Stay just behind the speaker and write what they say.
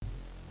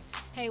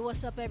Hey,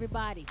 what's up,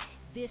 everybody?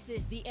 This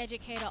is the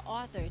educator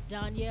author,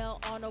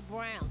 Danielle Arnold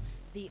Brown,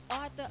 the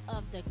author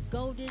of The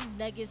Golden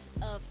Nuggets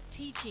of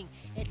Teaching.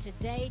 And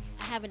today,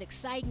 I have an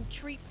exciting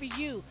treat for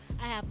you.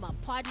 I have my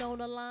partner on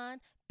the line,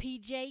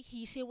 PJ.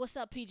 He's here. What's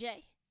up, PJ?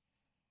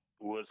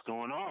 What's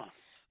going on?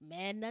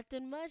 Man,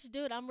 nothing much,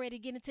 dude. I'm ready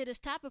to get into this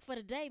topic for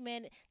today,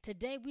 man.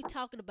 Today, we're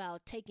talking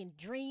about taking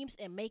dreams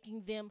and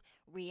making them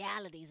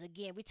realities.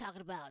 Again, we're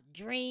talking about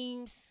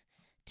dreams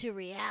to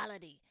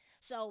reality.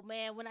 So,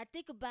 man, when I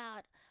think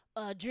about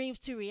dreams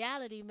to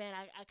reality, man,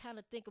 I kind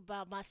of think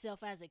about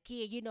myself as a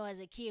kid. You know, as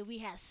a kid, we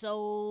had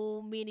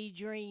so many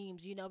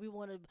dreams. You know, we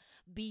want to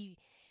be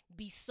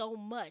be so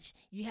much.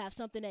 You have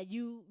something that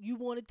you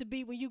wanted to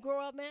be when you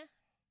grow up, man.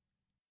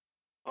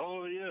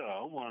 Oh yeah,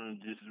 I want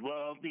to just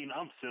well, I mean,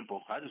 I'm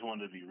simple. I just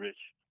wanted to be rich.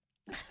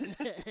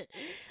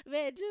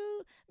 Man,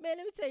 dude, man,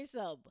 let me tell you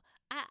something.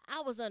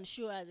 I was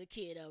unsure as a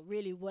kid of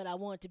really what I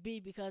wanted to be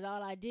because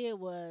all I did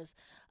was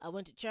I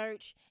went to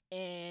church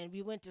and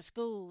we went to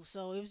school.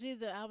 So it was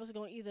either I was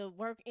going to either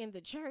work in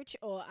the church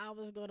or I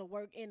was going to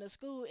work in a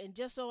school. And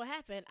just so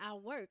happened I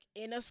work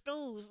in a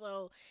school.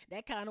 So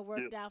that kind of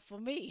Yeah. worked out for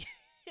me.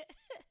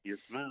 Yes,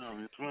 ma'am.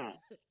 Yes, ma'am.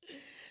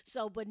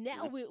 So, but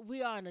now Yeah.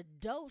 we are an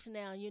adults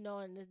now, you know,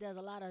 and there's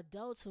a lot of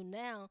adults who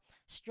now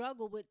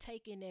struggle with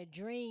taking their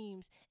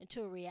dreams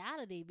into a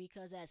reality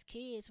because as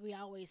kids, we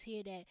always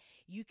hear that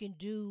you can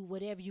do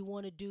whatever you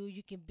want to do,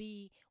 you can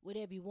be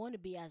whatever you want to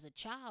be as a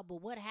child.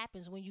 But what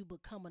happens when you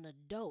become an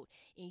adult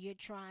and you're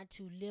trying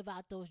to live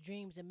out those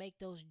dreams and make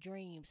those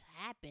dreams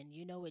happen?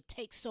 You know, it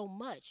takes so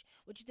much.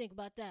 What you think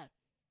about that?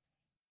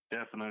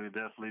 Definitely,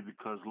 definitely,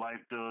 because life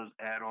does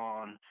add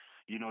on.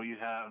 You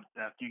have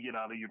after you get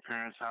out of your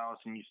parents'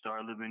 house and you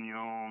start living your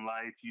own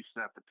life, you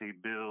still have to pay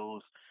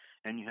bills,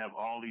 and you have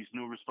all these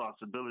new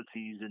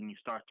responsibilities, and you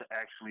start to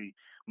actually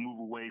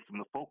move away from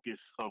the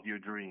focus of your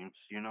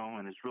dreams.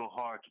 And it's real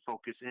hard to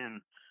focus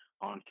in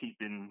on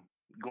keeping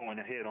going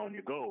ahead on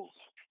your goals.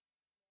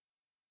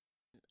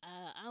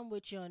 I'm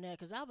with you on that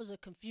because I was a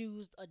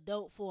confused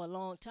adult for a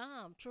long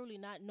time, truly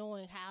not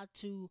knowing how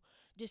to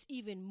just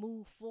even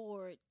move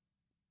forward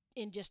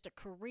in just a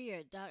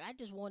career, dog. I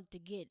just wanted to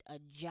get a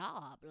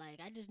job. Like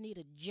I just need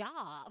a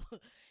job.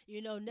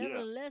 You know, Yeah.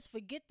 nevertheless,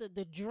 forget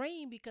the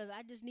dream because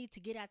I just need to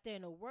get out there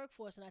in the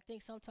workforce. And I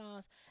think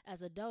sometimes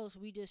as adults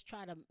we just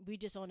on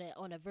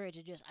the verge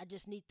of just I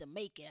just need to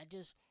make it. I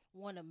just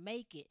want to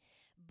make it.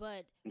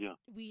 But Yeah.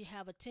 we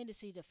have a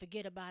tendency to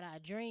forget about our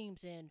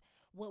dreams and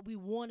what we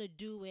want to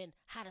do and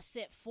how to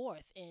set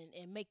forth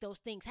and make those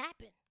things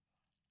happen.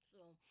 So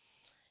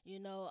you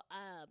know,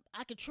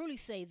 I could truly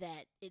say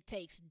that it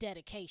takes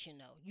dedication,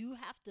 though. You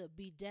have to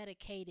be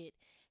dedicated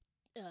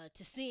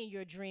to seeing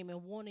your dream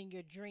and wanting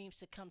your dreams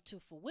to come to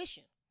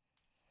fruition.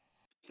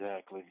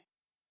 Exactly.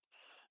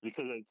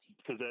 Because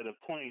at a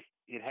point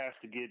it has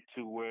to get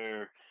to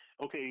where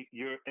okay,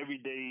 your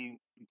everyday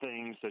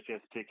things such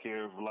as take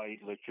care of light,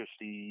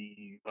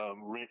 electricity,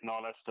 rent, and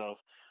all that stuff,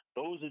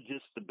 those are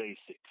just the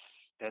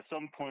basics. At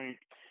some point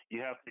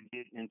you have to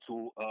get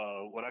into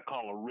what I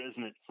call a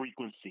resonant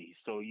frequency.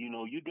 So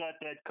you got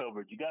that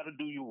covered. You got to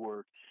do your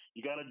work.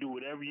 You got to do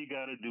whatever you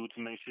got to do to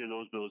make sure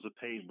those bills are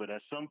paid. But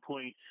at some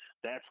point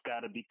that's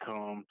got to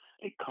become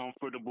a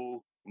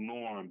comfortable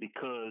norm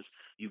because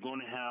you're going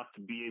to have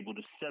to be able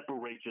to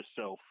separate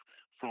yourself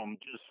from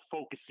just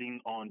focusing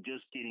on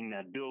just getting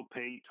that bill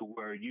paid to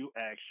where you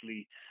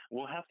actually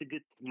will have to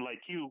get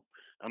like you.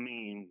 I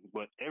mean,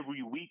 but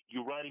every week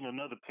you're writing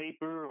another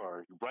paper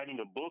or writing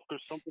a book or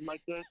something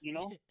like that.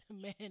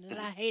 Man, and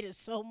I hate it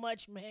so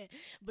much, man.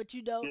 But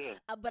Yeah.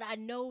 but I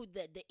know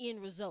that the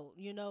end result,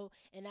 you know,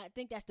 and I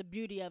think that's the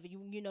beauty of it.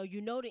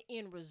 You know the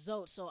end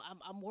result. So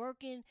I'm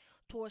working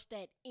towards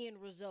that end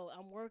result.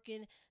 I'm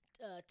working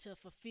to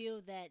fulfill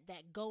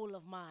that goal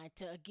of mine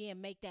to again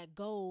make that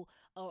goal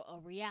a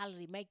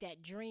reality, make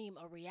that dream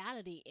a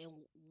reality. And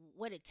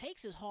what it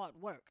takes is hard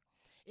work.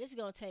 It's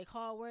gonna take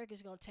hard work.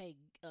 It's gonna take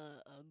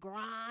a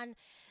grind,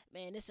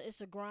 man.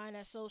 It's a grind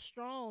that's so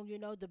strong. You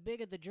know, the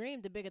bigger the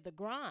dream, the bigger the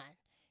grind.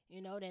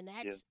 You know, then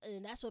Yeah.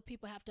 that's what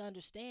people have to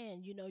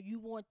understand. You know, you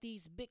want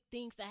these big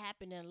things to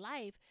happen in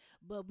life,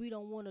 but we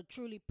don't want to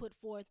truly put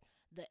forth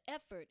the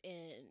effort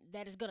and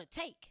that it's gonna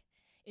take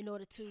in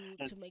order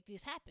And to make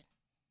this happen.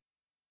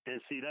 And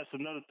see, that's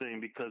another thing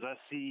because I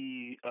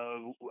see,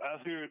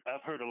 I've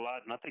heard a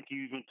lot, and I think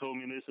you even told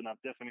me this, and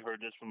I've definitely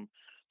heard this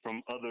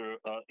from other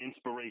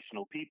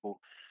inspirational people,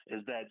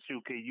 is that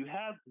okay, you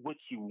have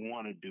what you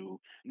want to do.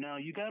 Now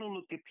you got to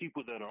look at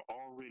people that are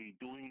already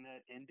doing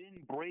that, and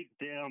then break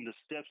down the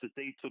steps that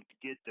they took to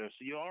get there.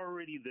 So you're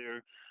already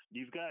there.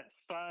 You got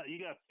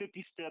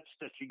 50 steps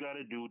that you got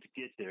to do to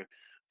get there.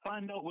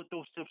 Find out what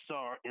those steps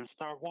are and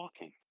start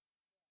walking.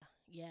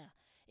 Yeah.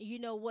 And you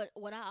know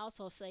what I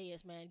also say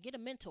is, man, get a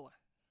mentor.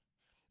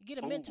 Get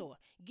a Oh, mentor.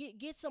 Get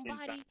and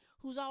somebody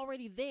who's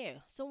already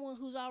there. Someone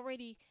who's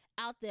already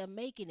out there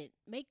making it,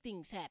 make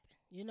things happen,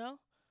 you know?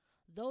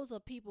 Those are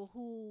people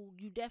who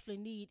you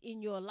definitely need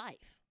in your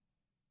life.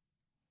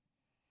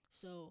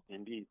 So,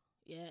 indeed.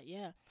 yeah,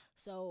 yeah.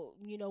 So,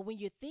 you know, when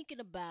you're thinking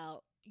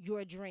about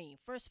your dream.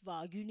 First of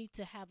all, you need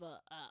to have a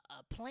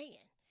plan.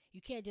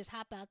 You can't just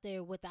hop out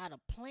there without a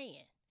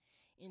plan.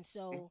 And Mhm.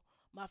 so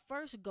my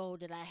first goal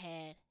that I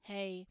had,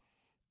 hey,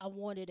 I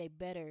wanted a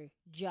better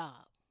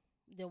job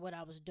than what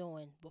I was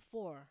doing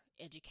before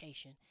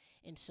education.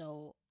 And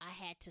so I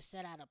had to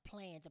set out a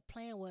plan. The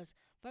plan was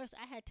first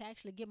I had to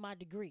actually get my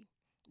degree.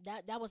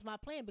 That was my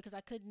plan because I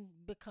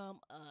couldn't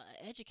become an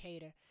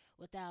educator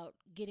without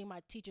getting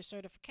my teacher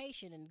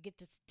certification, and get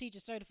the teacher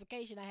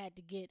certification I had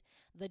to get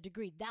the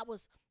degree. That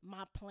was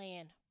my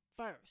plan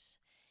first.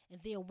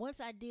 And then once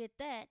I did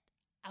that,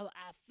 I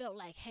felt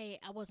like, hey,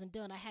 I wasn't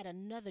done. I had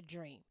another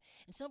dream.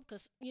 And some,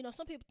 because,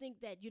 some people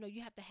think that,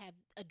 you have to have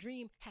a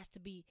dream, has to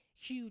be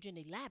huge and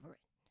elaborate.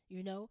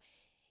 You know,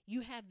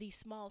 you have these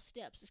small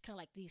steps. It's kind of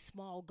like these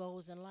small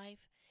goals in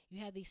life.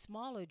 You have these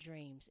smaller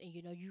dreams, and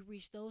you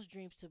reach those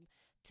dreams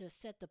to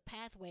set the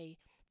pathway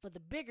for the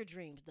bigger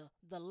dreams,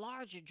 the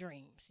larger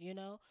dreams.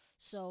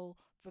 So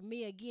for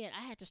me, again,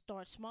 I had to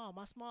start small.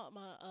 My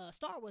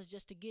start was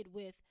just to get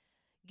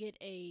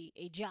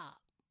a job,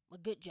 a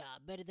good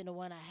job, better than the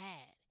one I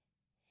had,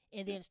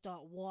 and Yeah. then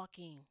start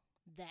walking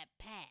that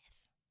path.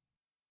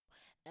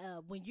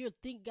 When you're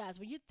think guys,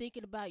 when you're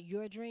thinking about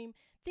your dream,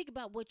 think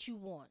about what you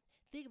want.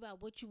 Think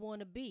about what you want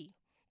to be.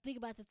 Think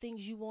about the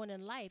things you want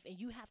in life, and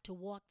you have to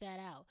walk that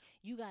out.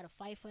 You got to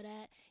fight for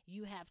that.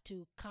 You have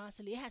to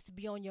constantly, it has to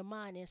be on your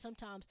mind. And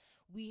sometimes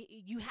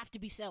you have to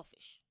be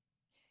selfish.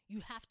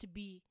 You have to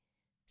be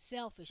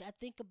selfish. I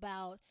think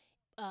about,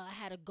 I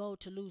had a goal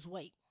to lose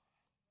weight,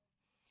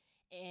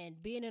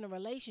 and being in a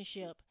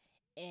relationship,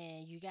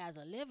 and you guys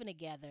are living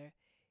together,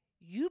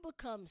 you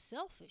become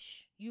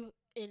selfish.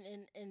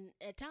 And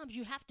at times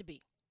you have to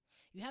be.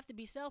 You have to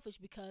be selfish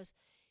because,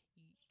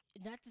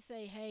 not to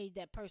say, hey,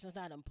 that person's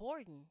not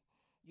important,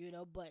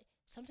 but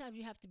sometimes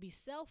you have to be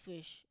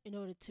selfish in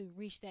order to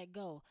reach that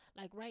goal.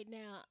 Like right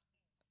now,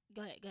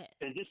 go ahead, go ahead.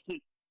 And just to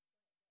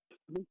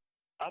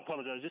I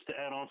apologize. Just to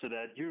add on to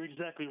that, you're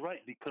exactly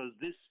right because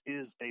this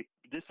is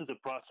a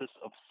process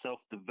of self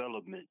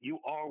development. You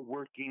are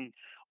working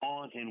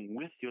on and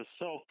with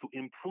yourself to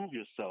improve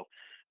yourself,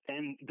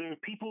 and there are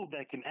people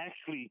that can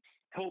actually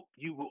help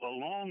you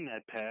along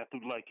that path,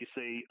 like you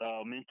say,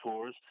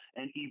 mentors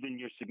and even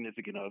your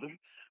significant other.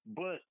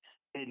 But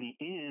in the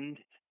end,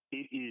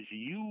 it is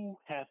you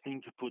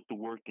having to put the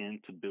work in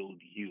to build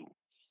you.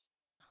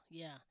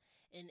 Yeah,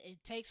 and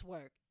it takes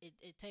work.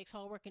 It takes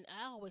hard work, and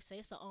I always say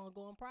it's an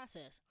ongoing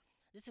process.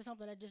 This is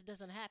something that just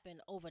doesn't happen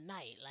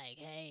overnight. Like,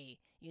 hey,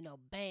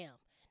 bam.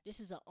 This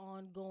is an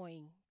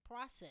ongoing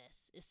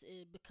process.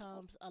 It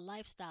becomes a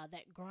lifestyle.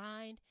 That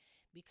grind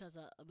becomes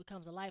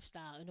a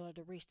lifestyle in order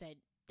to reach that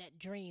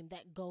dream,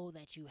 that goal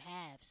that you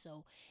have.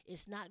 So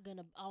it's not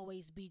gonna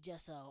always be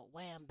just a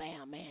wham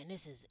bam, man.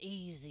 This is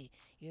easy.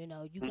 You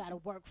got to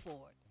Mhm. work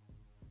for it.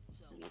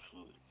 So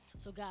Absolutely.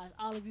 so, guys,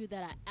 all of you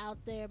that are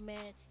out there,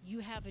 man, you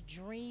have a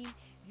dream.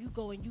 You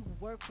go and you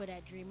work for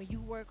that dream, and you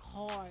work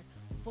hard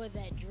for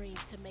that dream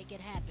to make it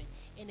happen.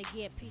 And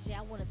again, PJ,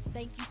 I want to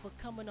thank you for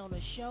coming on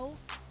the show.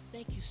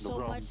 Thank you No so much,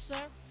 problem.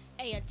 sir.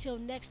 Hey, until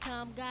next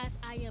time, guys,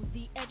 I am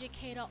the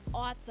educator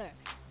author,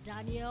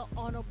 Danielle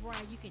Arnold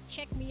Bryan. You can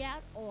check me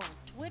out on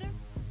Twitter,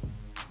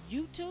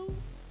 YouTube,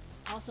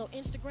 also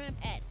Instagram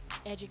at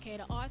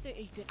Educator Arthur. And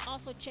you can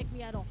also check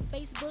me out on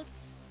Facebook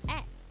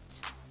at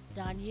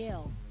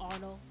Danielle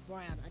Arnold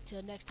Brown.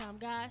 Until next time,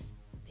 guys,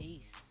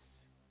 peace.